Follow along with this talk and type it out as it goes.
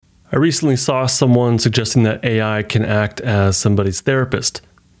I recently saw someone suggesting that AI can act as somebody's therapist.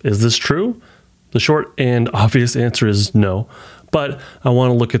 Is this true? The short and obvious answer is no, but I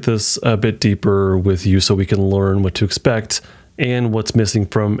want to look at this a bit deeper with you so we can learn what to expect and what's missing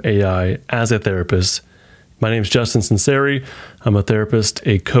from AI as a therapist. My name is Justin Sunseri. I'm a therapist,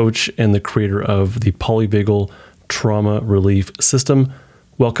 a coach, and the creator of the Polyvagal Trauma Relief System.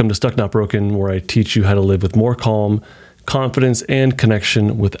 Welcome to Stuck Not Broken, where I teach you how to live with more calm, confidence, and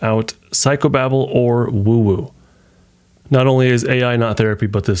connection without psychobabble or woo-woo. Not only is AI not therapy,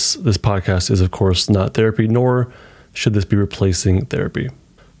 but this podcast is, of course, not therapy, nor should this be replacing therapy.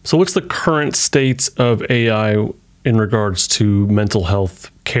 So what's the current state of AI in regards to mental health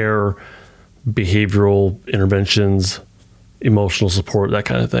care, behavioral interventions, emotional support, that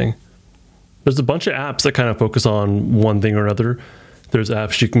kind of thing? There's a bunch of apps that kind of focus on one thing or another. There's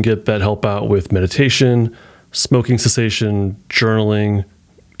apps you can get that help out with meditation, smoking cessation, journaling,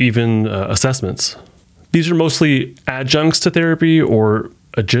 even assessments. These are mostly adjuncts to therapy or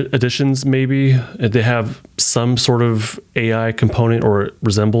additions maybe. They have some sort of AI component or it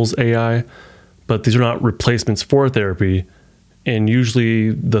resembles AI, but these are not replacements for therapy. And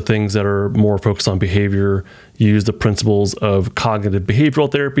usually the things that are more focused on behavior use the principles of cognitive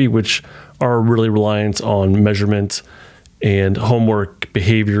behavioral therapy, which are really reliant on measurement and homework,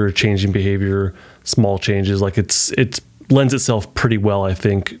 behavior, changing behavior, small changes. Like it lends itself pretty well, I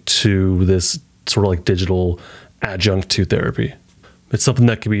think, to this sort of like digital adjunct to therapy. It's something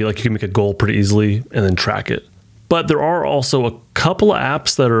that can be like you can make a goal pretty easily and then track it. But there are also a couple of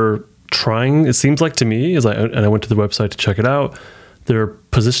apps that are trying, it seems like to me, I went to the website to check it out, they're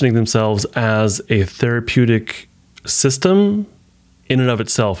positioning themselves as a therapeutic system in and of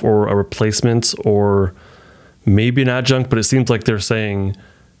itself, or a replacement, or maybe an adjunct, but it seems like they're saying,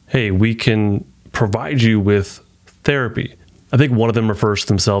 hey, we can provide you with therapy. I think one of them refers to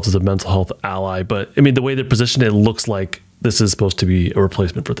themselves as a mental health ally, but I mean, the way they're positioned, it looks like this is supposed to be a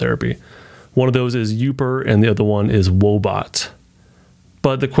replacement for therapy. One of those is Youper, and the other one is Woebot.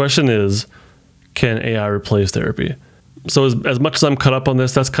 But the question is, can AI replace therapy? So as much as I'm cut up on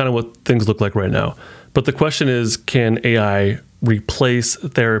this, that's kind of what things look like right now. But the question is, can AI replace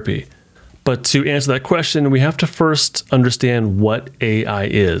therapy? But to answer that question, we have to first understand what AI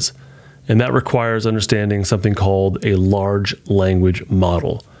is. And that requires understanding something called a large language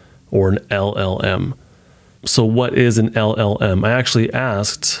model, or an LLM. So what is an LLM? I actually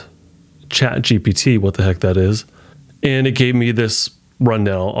asked ChatGPT what the heck that is, and it gave me this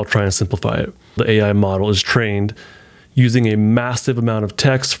rundown. I'll try and simplify it. The AI model is trained using a massive amount of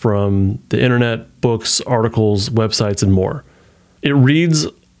text from the internet, books, articles, websites, and more. It reads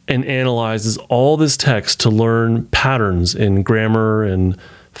and analyzes all this text to learn patterns in grammar and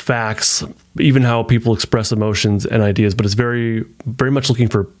facts, even how people express emotions and ideas, but it's very, very much looking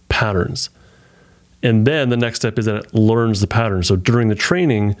for patterns. And then the next step is that it learns the pattern. So during the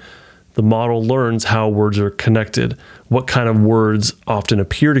training, the model learns how words are connected, what kind of words often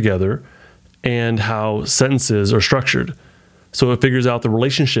appear together, and how sentences are structured. So it figures out the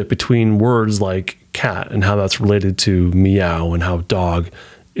relationship between words like cat and how that's related to meow and how dog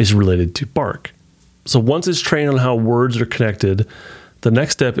is related to bark. So once it's trained on how words are connected, the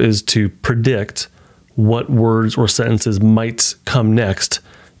next step is to predict what words or sentences might come next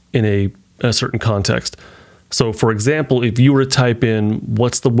in a certain context. So for example, if you were to type in,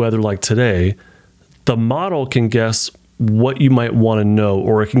 what's the weather like today? The model can guess what you might want to know,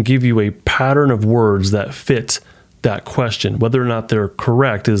 or it can give you a pattern of words that fit that question. Whether or not they're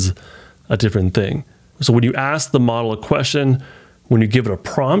correct is a different thing. So when you ask the model a question, when you give it a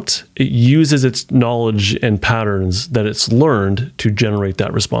prompt, it uses its knowledge and patterns that it's learned to generate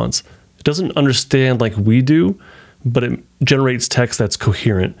that response. It doesn't understand like we do, but it generates text that's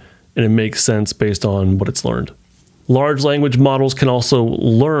coherent and it makes sense based on what it's learned. Large language models can also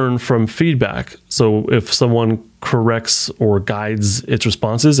learn from feedback. So if someone corrects or guides its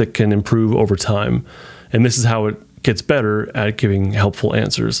responses, it can improve over time. And this is how it gets better at giving helpful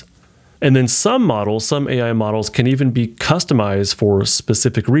answers. And then some AI models can even be customized for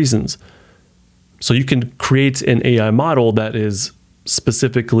specific reasons. So you can create an AI model that is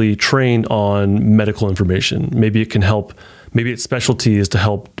specifically trained on medical information. Maybe it can help, maybe its specialty is to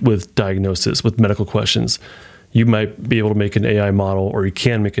help with diagnosis, with medical questions. You might be able to make an AI model, or you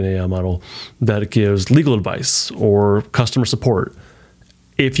can make an AI model that gives legal advice or customer support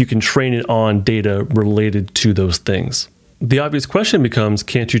if you can train it on data related to those things. The obvious question becomes,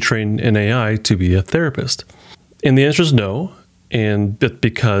 can't you train an AI to be a therapist? And the answer is no, and that's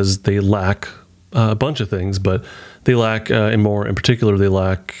because they lack a bunch of things, but they lack, in particular, they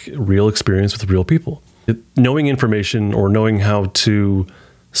lack real experience with real people. Knowing information or knowing how to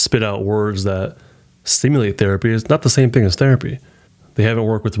spit out words that simulate therapy is not the same thing as therapy. They haven't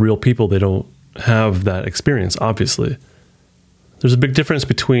worked with real people. They don't have that experience, obviously. There's a big difference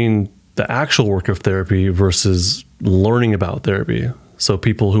between the actual work of therapy versus learning about therapy. So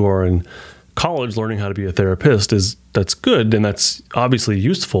people who are in college learning how to be a therapist, that's good, and that's obviously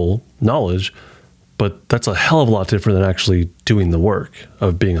useful knowledge, but that's a hell of a lot different than actually doing the work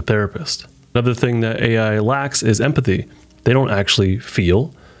of being a therapist. Another thing that AI lacks is empathy. They don't actually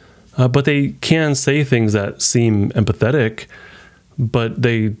feel, but they can say things that seem empathetic, but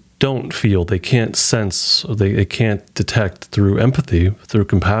they don't feel. They can't sense, they can't detect through empathy, through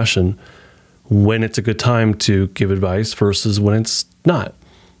compassion, when it's a good time to give advice versus when it's not.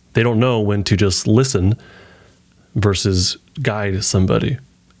 They don't know when to just listen versus guide somebody.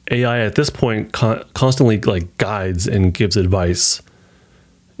 AI at this point constantly guides and gives advice.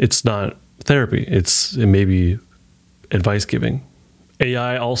 It's not therapy. It may be advice giving.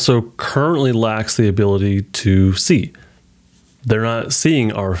 AI also currently lacks the ability to see. They're not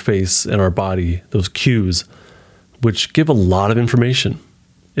seeing our face and our body, those cues, which give a lot of information.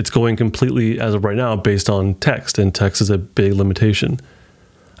 It's going completely, as of right now, based on text, and text is a big limitation.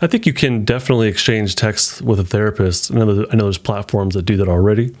 I think you can definitely exchange text with a therapist. I know there's platforms that do that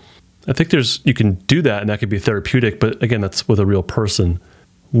already. I think you can do that, and that could be therapeutic, but again, that's with a real person.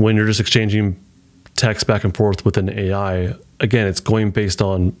 When you're just exchanging text back and forth with an AI, again, it's going based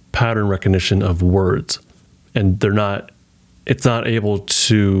on pattern recognition of words, and it's not able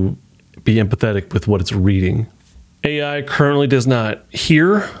to be empathetic with what it's reading. AI currently does not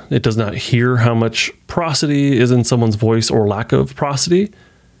hear. It does not hear how much prosody is in someone's voice or lack of prosody.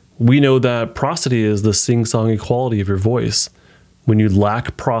 We know that prosody is the sing-songy quality of your voice. When you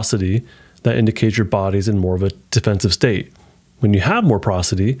lack prosody, that indicates your body's in more of a defensive state. When you have more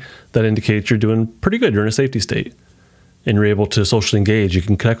prosody, that indicates you're doing pretty good. You're in a safety state, and you're able to socially engage. You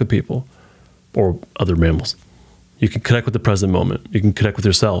can connect with people or other mammals. You can connect with the present moment. You can connect with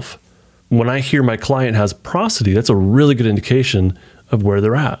yourself. When I hear my client has prosody, that's a really good indication of where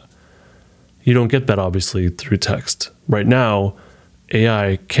they're at. You don't get that, obviously, through text. Right now,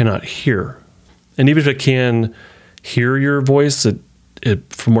 AI cannot hear. And even if it can hear your voice,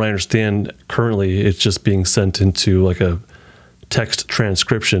 from what I understand, currently, it's just being sent into like a text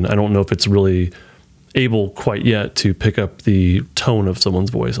transcription. I don't know if it's really able quite yet to pick up the tone of someone's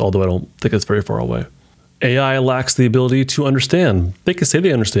voice, although I don't think it's very far away. AI lacks the ability to understand. They can say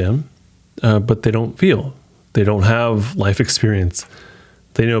they understand, but they don't feel. They don't have life experience.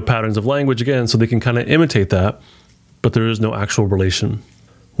 They know patterns of language, again, so they can kind of imitate that, but there is no actual relation.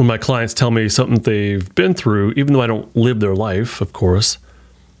 When my clients tell me something they've been through, even though I don't live their life, of course,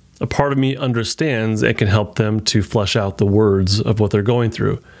 a part of me understands and can help them to flesh out the words of what they're going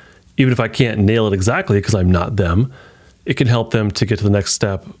through. Even if I can't nail it exactly because I'm not them, it can help them to get to the next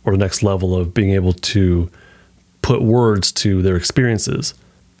step or the next level of being able to put words to their experiences.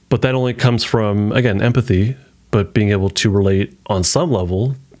 But that only comes from, again, empathy, but being able to relate on some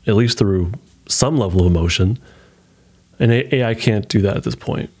level, at least through some level of emotion. And AI can't do that at this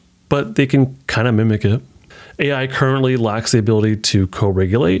point, but they can kind of mimic it. AI currently lacks the ability to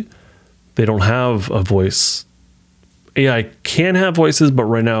co-regulate. They don't have a voice. AI can have voices, but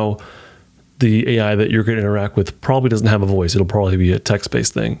right now, the AI that you're going to interact with probably doesn't have a voice. It'll probably be a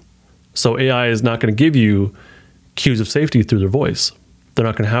text-based thing. So AI is not going to give you cues of safety through their voice. They're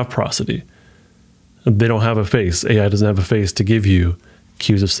not going to have prosody. They don't have a face. AI doesn't have a face to give you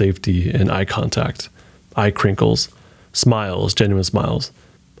cues of safety and eye contact, eye crinkles, smiles, genuine smiles.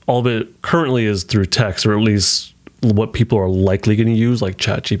 All of it currently is through text, or at least what people are likely going to use, like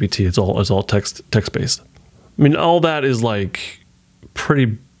ChatGPT. It's all text-based. I mean, all that is like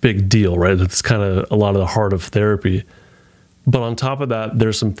pretty big deal, right? It's kind of a lot of the heart of therapy. But on top of that,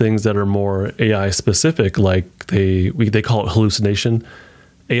 there's some things that are more AI specific, like they call it hallucination.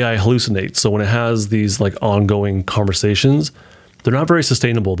 AI hallucinates. So when it has these like ongoing conversations, they're not very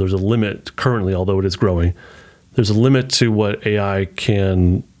sustainable. There's a limit currently, although it is growing. There's a limit to what AI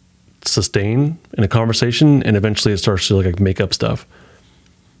can sustain in a conversation, and eventually it starts to like make up stuff.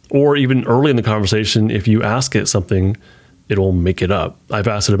 Or even early in the conversation, if you ask it something, it'll make it up. I've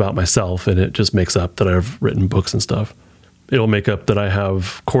asked it about myself, and it just makes up that I've written books and stuff. It'll make up that I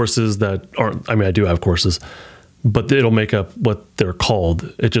have courses that aren't, I mean, I do have courses, but it'll make up what they're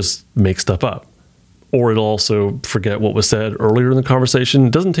called. It just makes stuff up. Or it'll also forget what was said earlier in the conversation.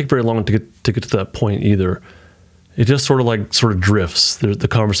 It doesn't take very long to get to that point either. It just sort of drifts. The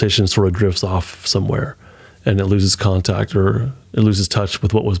conversation sort of drifts off somewhere, and it loses contact or it loses touch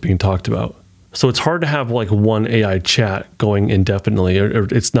with what was being talked about. So it's hard to have like one AI chat going indefinitely, or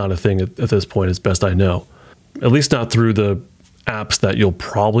it's not a thing at this point, as best I know. At least not through the apps that you'll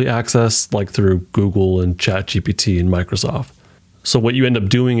probably access like through Google and ChatGPT and Microsoft. So what you end up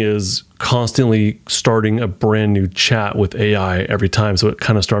doing is constantly starting a brand new chat with AI every time. So it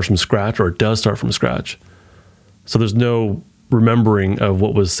kind of starts from scratch, or it does start from scratch. So there's no remembering of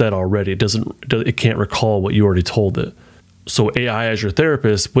what was said already. It can't recall what you already told it. So AI as your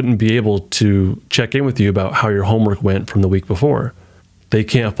therapist wouldn't be able to check in with you about how your homework went from the week before. They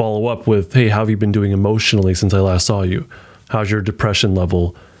can't follow up with, hey, how have you been doing emotionally since I last saw you? How's your depression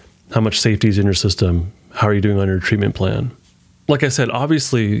level? How much safety is in your system? How are you doing on your treatment plan? Like I said,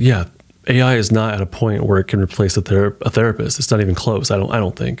 obviously, yeah, AI is not at a point where it can replace a therapist. It's not even close, I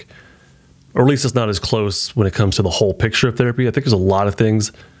don't think. Or at least it's not as close when it comes to the whole picture of therapy. I think there's a lot of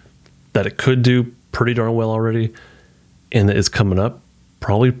things that it could do pretty darn well already, and that is coming up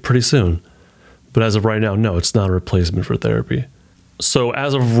probably pretty soon. But as of right now, no, it's not a replacement for therapy. So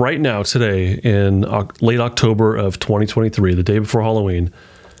as of right now, today, in late October of 2023, the day before Halloween,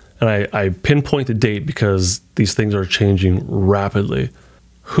 and I pinpoint the date because these things are changing rapidly,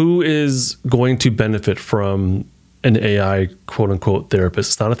 who is going to benefit from an AI quote-unquote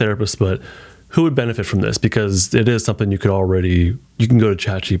therapist? It's not a therapist, but who would benefit from this? Because it is something you can go to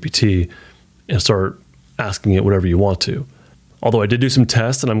ChatGPT and start asking it whatever you want to. Although I did do some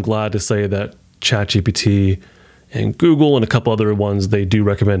tests, and I'm glad to say that ChatGPT and Google and a couple other ones, they do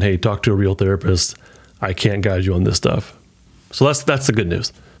recommend, hey, talk to a real therapist. I can't guide you on this stuff. So that's the good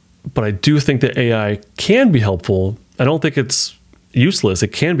news. But I do think that AI can be helpful. I don't think it's useless. It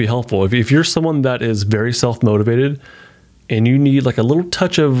can be helpful. If you're someone that is very self-motivated and you need like a little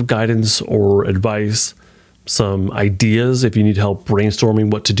touch of guidance or advice, some ideas, if you need help brainstorming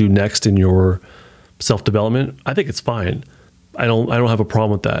what to do next in your self-development, I think it's fine. I don't have a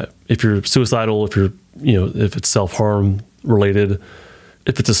problem with that. If you're suicidal, if it's self-harm related,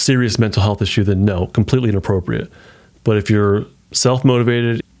 if it's a serious mental health issue, then no, completely inappropriate. But if you're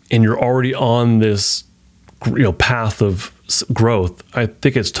self-motivated and you're already on this, path of growth, I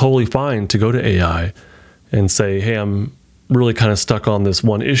think it's totally fine to go to AI and say, hey, I'm really kind of stuck on this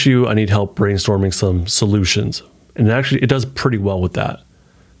one issue. I need help brainstorming some solutions. And actually, it does pretty well with that.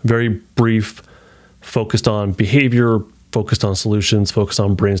 Very brief, focused on behavior, focused on solutions, focused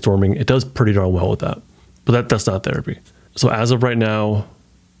on brainstorming. It does pretty darn well with that. But that's not therapy. So as of right now,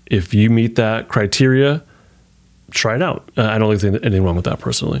 if you meet that criteria, try it out. I don't think there's anything wrong with that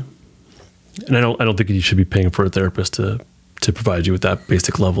personally. And I don't think you should be paying for a therapist to provide you with that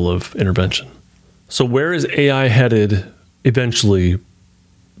basic level of intervention. So where is AI headed eventually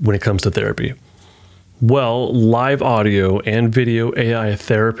when it comes to therapy? Well, live audio and video AI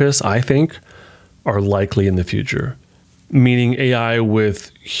therapists, I think, are likely in the future. Meaning AI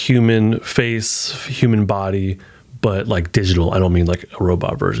with human face, human body, but like digital. I don't mean like a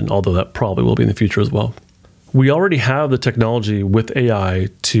robot version, although that probably will be in the future as well. We already have the technology with AI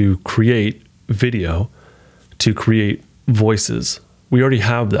to create video, to create voices. We already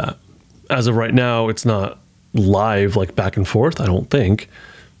have that. As of right now, it's not live, like back and forth, I don't think,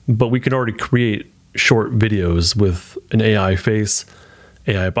 but we can already create short videos with an AI face,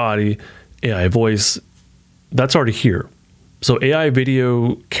 AI body, AI voice. That's already here. So AI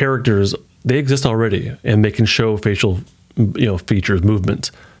video characters, they exist already, and they can show facial, features,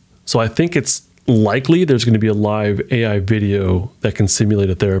 movement. So I think it's likely there's going to be a live AI video that can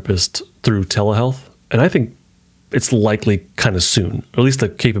simulate a therapist through telehealth. And I think it's likely kind of soon, or at least the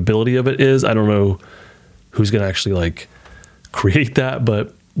capability of it is. I don't know who's going to actually create that,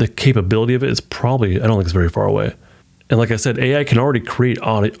 but the capability of it is probably, I don't think it's very far away. And like I said, AI can already create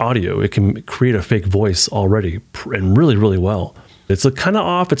audio. It can create a fake voice already, and really, really well. It's kind of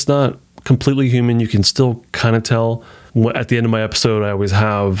off. It's not completely human. You can still kind of tell. At the end of my episode, I always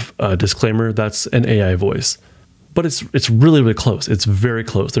have a disclaimer. That's an AI voice. But it's really, really close. It's very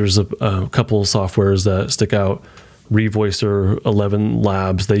close. There's a couple of softwares that stick out. Revoicer, 11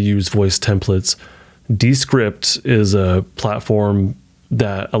 Labs, they use voice templates. Descript is a platform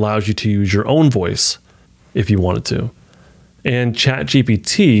that allows you to use your own voice if you wanted to. And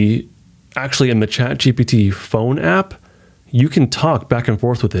ChatGPT, actually in the ChatGPT phone app, you can talk back and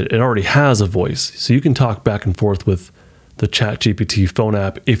forth with it. It already has a voice. So you can talk back and forth with the ChatGPT phone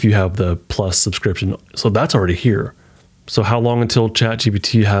app if you have the Plus subscription. So that's already here. So how long until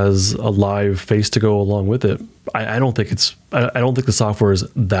ChatGPT has a live face to go along with it? I don't think the software is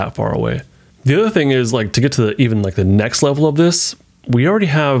that far away. The other thing is to get to the next level of this, we already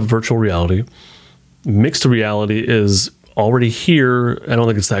have virtual reality. Mixed reality is already here. I don't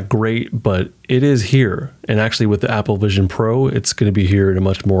think it's that great, but it is here. And actually with the Apple Vision Pro, it's going to be here in a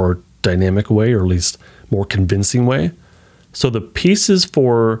much more dynamic way, or at least more convincing way. So the pieces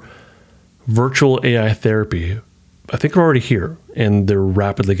for virtual AI therapy I think are already here, and they're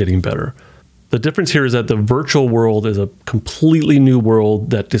rapidly getting better. The difference here is that the virtual world is a completely new world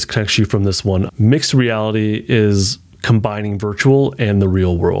that disconnects you from this one. Mixed reality is combining virtual and the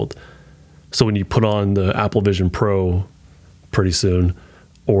real world. So when you put on the Apple Vision Pro pretty soon,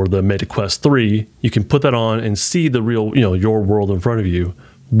 or the Meta Quest 3, you can put that on and see the real, your world in front of you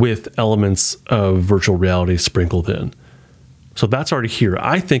with elements of virtual reality sprinkled in. So that's already here.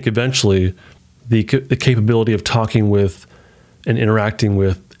 I think eventually the capability of talking with and interacting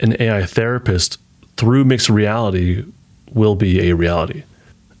with an AI therapist through mixed reality will be a reality.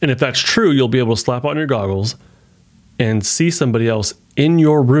 And if that's true, you'll be able to slap on your goggles and see somebody else in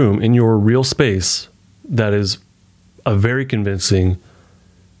your room, in your real space, that is a very convincing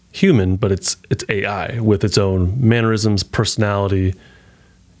human, but it's AI with its own mannerisms, personality.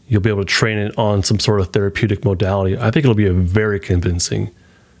 You'll be able to train it on some sort of therapeutic modality. I think it'll be a very convincing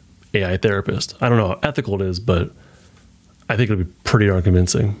AI therapist. I don't know how ethical it is, but I think it'll be pretty darn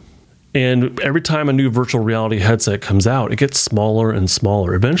convincing. And every time a new virtual reality headset comes out, it gets smaller and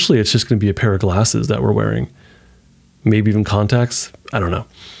smaller. Eventually, it's just going to be a pair of glasses that we're wearing. Maybe even contacts. I don't know.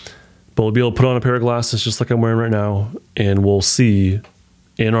 But we'll be able to put on a pair of glasses just like I'm wearing right now, and we'll see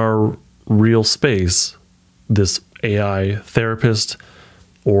in our real space this AI therapist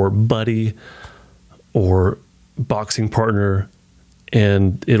or buddy or boxing partner,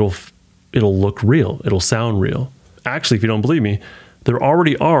 and it'll look real. It'll sound real. Actually, if you don't believe me, there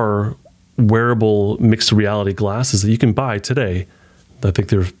already are wearable mixed reality glasses that you can buy today. I think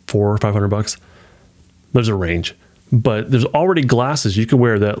they're $400 or $500. There's a range, but there's already glasses you can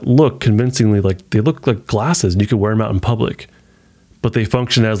wear that look convincingly like they look like glasses, and you can wear them out in public. But they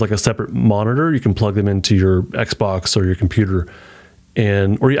function as like a separate monitor. You can plug them into your Xbox or your computer,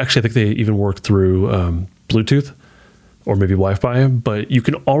 or actually, I think they even work through Bluetooth or maybe Wi-Fi. But you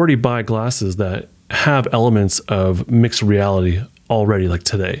can already buy glasses that have elements of mixed reality already, like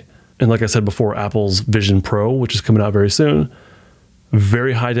today. And like I said before, Apple's Vision Pro, which is coming out very soon,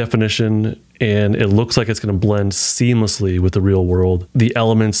 very high definition, and it looks like it's going to blend seamlessly with the real world. The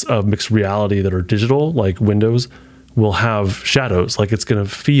elements of mixed reality that are digital, like Windows, will have shadows, like it's going to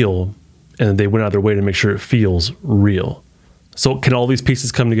feel, and they went out of their way to make sure it feels real. So can all these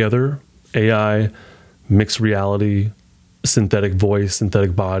pieces come together? AI, mixed reality, synthetic voice,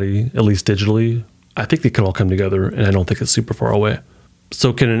 synthetic body, at least digitally? I think they can all come together, and I don't think it's super far away.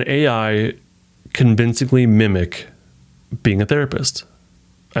 So can an AI convincingly mimic being a therapist?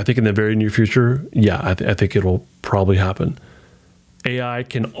 I think in the very near future, yeah, I think it'll probably happen. AI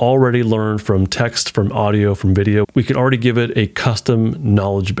can already learn from text, from audio, from video. We can already give it a custom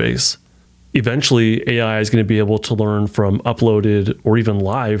knowledge base. Eventually, AI is going to be able to learn from uploaded or even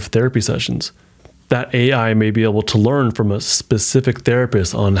live therapy sessions. That AI may be able to learn from a specific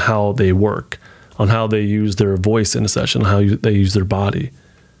therapist on how they work, on how they use their voice in a session, how they use their body.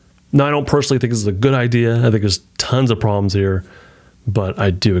 Now, I don't personally think this is a good idea. I think there's tons of problems here, but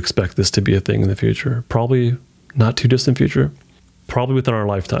I do expect this to be a thing in the future. Probably not too distant future. Probably within our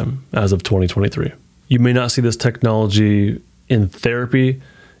lifetime as of 2023. You may not see this technology in therapy.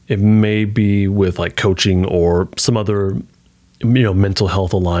 It may be with like coaching or some other, mental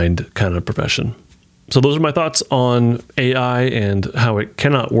health aligned kind of profession. So those are my thoughts on AI and how it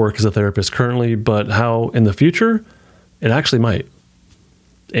cannot work as a therapist currently, but how in the future it actually might.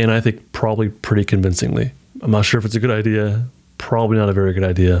 And I think probably pretty convincingly. I'm not sure if it's a good idea, probably not a very good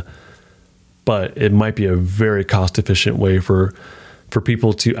idea, but it might be a very cost efficient way for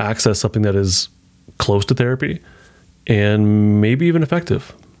people to access something that is close to therapy and maybe even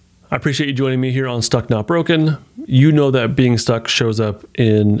effective. I appreciate you joining me here on Stuck Not Broken. You know that being stuck shows up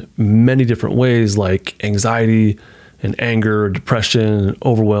in many different ways, like anxiety and anger, depression,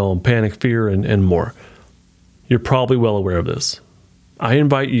 overwhelm, panic, fear, and more. You're probably well aware of this. I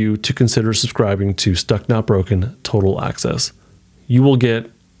invite you to consider subscribing to Stuck Not Broken Total Access. You will get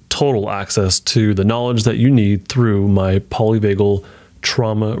total access to the knowledge that you need through my polyvagal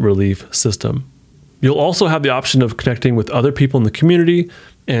trauma relief system. You'll also have the option of connecting with other people in the community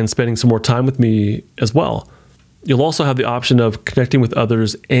and spending some more time with me as well. You'll also have the option of connecting with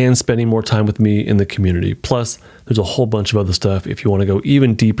others and spending more time with me in the community. Plus, there's a whole bunch of other stuff if you want to go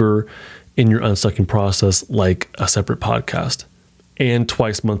even deeper in your unstucking process, like a separate podcast and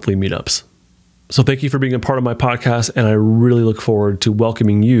twice monthly meetups. So thank you for being a part of my podcast, and I really look forward to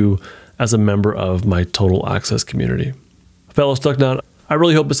welcoming you as a member of my Total Access community. Fellow Stucknut, I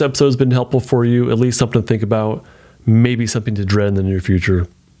really hope this episode has been helpful for you, at least something to think about, maybe something to dread in the near future.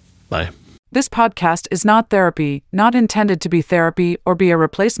 Bye. This podcast is not therapy, not intended to be therapy or be a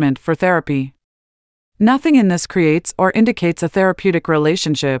replacement for therapy. Nothing in this creates or indicates a therapeutic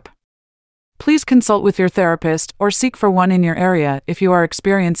relationship. Please consult with your therapist or seek for one in your area if you are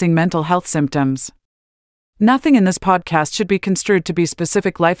experiencing mental health symptoms. Nothing in this podcast should be construed to be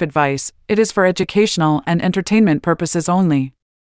specific life advice. It is for educational and entertainment purposes only.